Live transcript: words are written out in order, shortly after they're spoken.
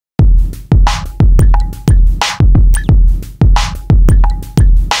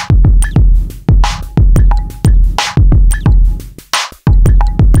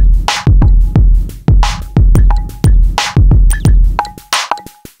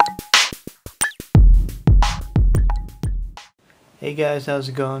Hey guys, how's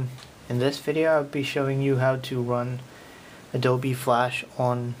it going? In this video I'll be showing you how to run Adobe Flash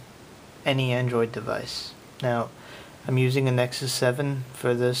on any Android device. Now I'm using a Nexus 7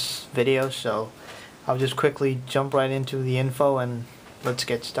 for this video, so I'll just quickly jump right into the info and let's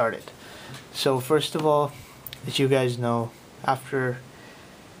get started. So first of all, as you guys know, after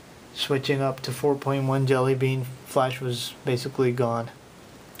switching up to 4.1 Jelly Bean, Flash was basically gone.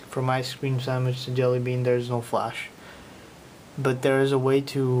 From Ice Cream Sandwich to Jelly Bean, there's no Flash. But there is a way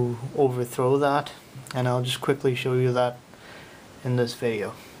to overthrow that, and I'll just quickly show you that in this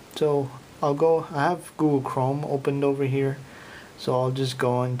video. So I have Google Chrome opened over here, so I'll just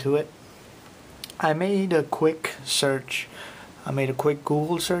go into it. I made a quick search. I made a quick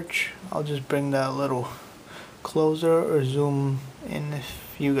Google search. I'll just bring that a little closer or zoom in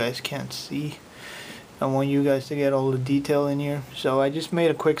if you guys can't see. I want you guys to get all the detail in here. So I just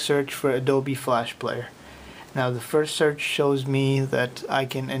made a quick search for Adobe Flash Player. Now the first search shows me that I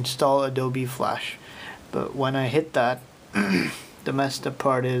can install Adobe Flash, but when I hit that, the messed up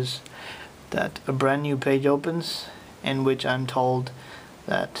part is that a brand new page opens in which I'm told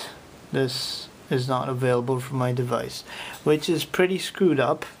that this is not available for my device, which is pretty screwed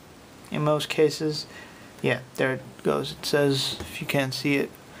up in most cases. Yeah, there it goes. It says, if you can't see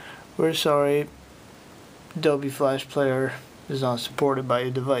it, we're sorry, Adobe Flash Player is not supported by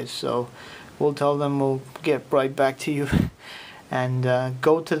your device. So we'll tell them we'll get right back to you and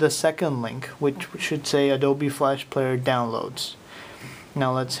go to the second link, which should say Adobe Flash Player downloads.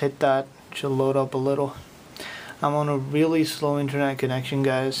 Now let's hit that. It should load up a little. I'm on a really slow internet connection,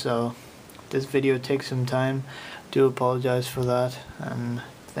 guys, so this video takes some time. Do apologize for that, and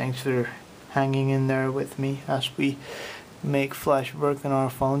thanks for hanging in there with me as we make Flash work on our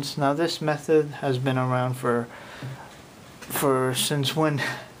phones. Now this method has been around for since when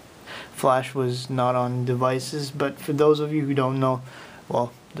Flash was not on devices, but for those of you who don't know,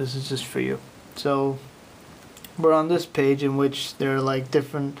 well, this is just for you. So we're on this page in which there are like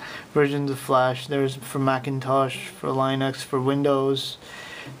different versions of Flash. There's for Macintosh, for Linux, for Windows.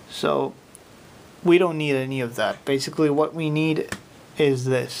 So we don't need any of that. Basically what we need is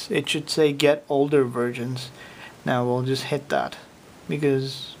this. It should say get older versions. Now we'll just hit that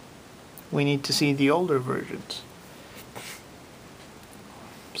because we need to see the older versions.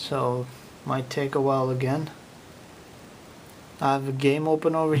 So might take a while again. I have a game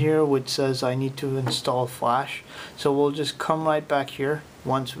open over here which says I need to install Flash, so we'll just come right back here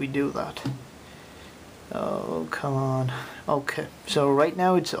once we do that. Oh, come on. Okay, so right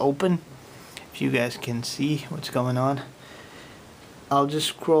now it's open. If you guys can see what's going on, I'll just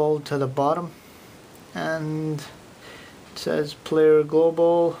scroll to the bottom and it says Player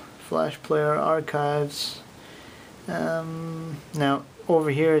Global, Flash Player Archives. Now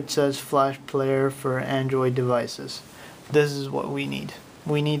over here it says Flash Player for Android devices. This is what we need.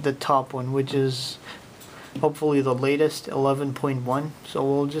 We need the top one, which is hopefully the latest 11.1. So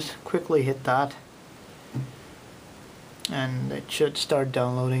we'll just quickly hit that and it should start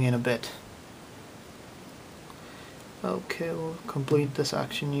downloading in a bit. Okay, we'll complete this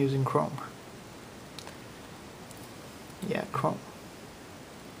action using Chrome. Yeah, Chrome.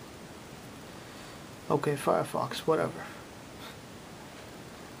 Okay, Firefox, whatever.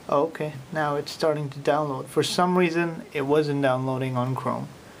 Okay, now it's starting to download. For some reason it wasn't downloading on Chrome,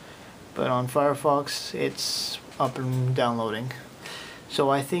 but on Firefox it's up and downloading. So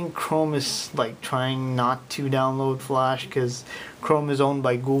I think Chrome is like trying not to download Flash because Chrome is owned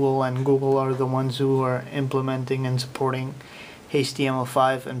by Google, and Google are the ones who are implementing and supporting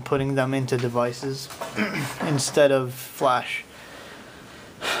HTML5 and putting them into devices instead of Flash.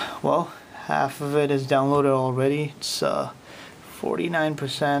 Well, half of it is downloaded already. It's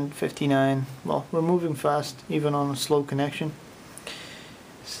 49%, 59%. Well, we're moving fast even on a slow connection.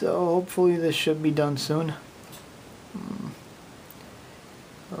 So hopefully this should be done soon.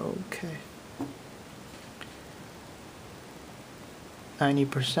 Okay.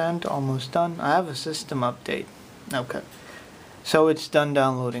 90%, almost done. I have a system update. Okay. So it's done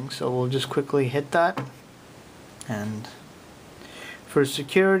downloading, so we'll just quickly hit that. And for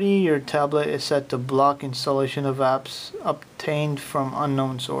security, your tablet is set to block installation of apps obtained from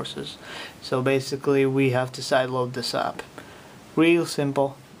unknown sources. So basically we have to sideload this app. Real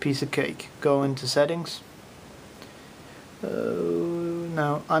simple, piece of cake. Go into settings.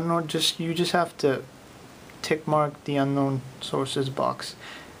 Now you just have to tick mark the unknown sources box,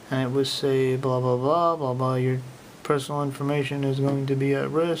 and it will say blah blah blah blah blah, your personal information is going to be at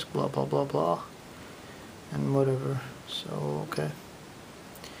risk, blah blah blah blah, and whatever. So okay.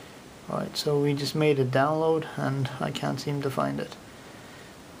 Alright, so we just made a download and I can't seem to find it.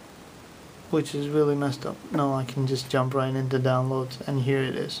 which is really messed up. No, I can just jump right into downloads, and here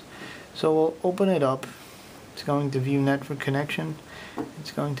it is. So we'll open it up. It's going to view network connection.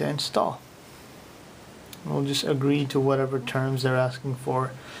 It's going to install. We'll just agree to whatever terms they're asking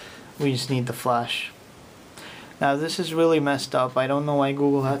for. We just need the flash. Now this is really messed up. I don't know why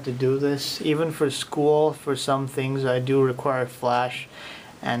Google had to do this. Even for school, for some things I do require flash,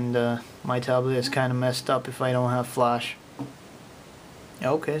 and my tablet is kind of messed up if I don't have flash.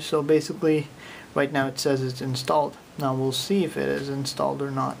 Okay, so basically right now it says it's installed. Now we'll see if it is installed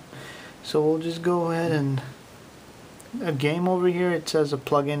or not. So we'll just go ahead and a game over here, it says a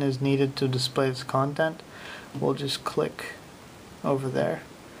plugin is needed to display its content. We'll just click over there,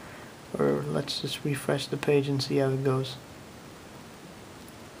 or let's just refresh the page and see how it goes.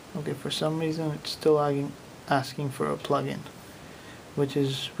 Okay, for some reason it's still asking for a plugin, which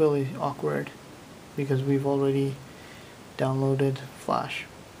is really awkward because we've already downloaded Flash.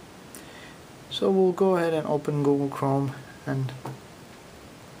 So we'll go ahead and open Google Chrome, and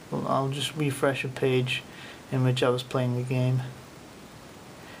I'll just refresh a page in which I was playing the game,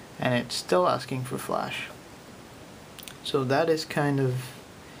 and it's still asking for Flash. So that is kind of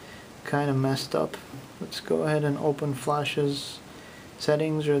messed up. Let's go ahead and open Flash's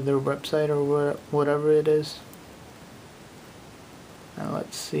settings or their website or whatever it is, and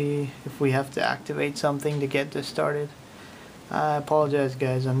let's see if we have to activate something to get this started. I apologize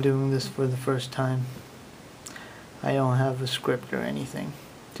guys, I'm doing this for the first time. I don't have a script or anything,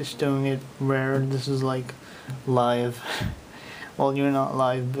 just doing it rare. This is like live. Well, you're not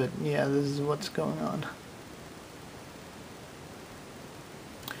live, but yeah, this is what's going on.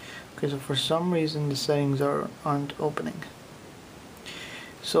 Okay, so for some reason the settings aren't opening.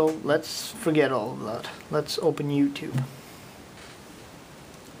 So let's forget all of that. Let's open YouTube.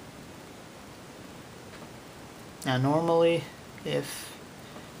 Now normally if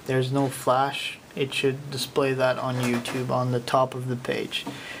there's no flash, it should display that on YouTube on the top of the page.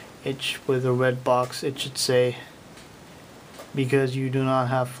 With a red box, it should say, because you do not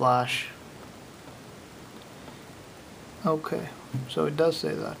have flash. Okay, so it does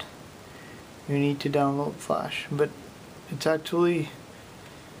say that you need to download flash, but it's actually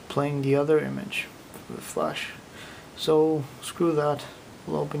playing the other image with flash. So screw that,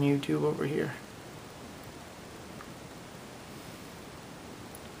 we'll open YouTube over here.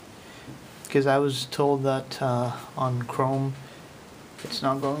 Because I was told that on Chrome it's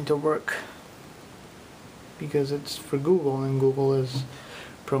not going to work because it's for Google, and Google is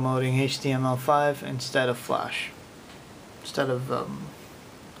promoting HTML5 instead of Flash, instead of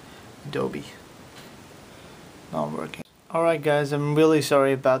Adobe. Not working. Alright guys, I'm really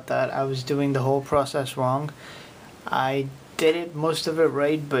sorry about that. I was doing the whole process wrong. I did it, most of it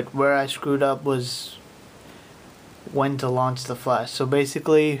right, but where I screwed up was when to launch the Flash. So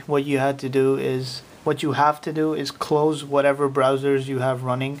basically what you have to do is close whatever browsers you have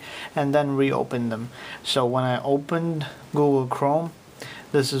running and then reopen them. So when I opened Google Chrome,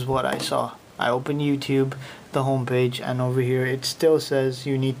 this is what I saw. I opened YouTube, the home page, and over here it still says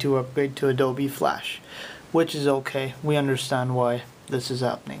you need to upgrade to Adobe Flash, which is okay. We understand why this is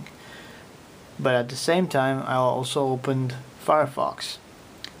happening. But at the same time, I also opened Firefox.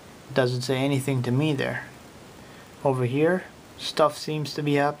 It doesn't say anything to me there. Over here, stuff seems to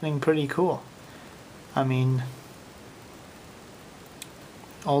be happening pretty cool. I mean,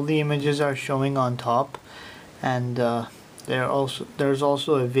 all the images are showing on top, and there's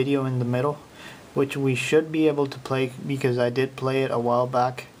also a video in the middle, which we should be able to play because I did play it a while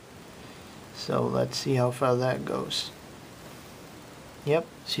back. So let's see how far that goes. Yep,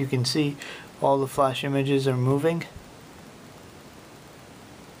 so you can see all the Flash images are moving,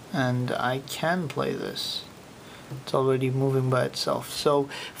 and I can play this. It's already moving by itself. So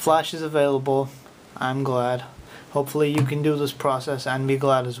Flash is available. I'm glad. Hopefully you can do this process and be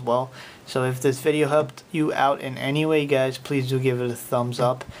glad as well. So if this video helped you out in any way guys, please do give it a thumbs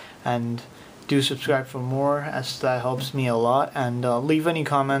up and do subscribe for more, as that helps me a lot. And leave any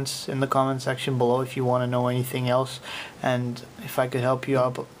comments in the comment section below if you want to know anything else, and if I could help you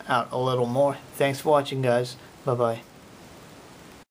out a little more. Thanks for watching guys. Bye bye.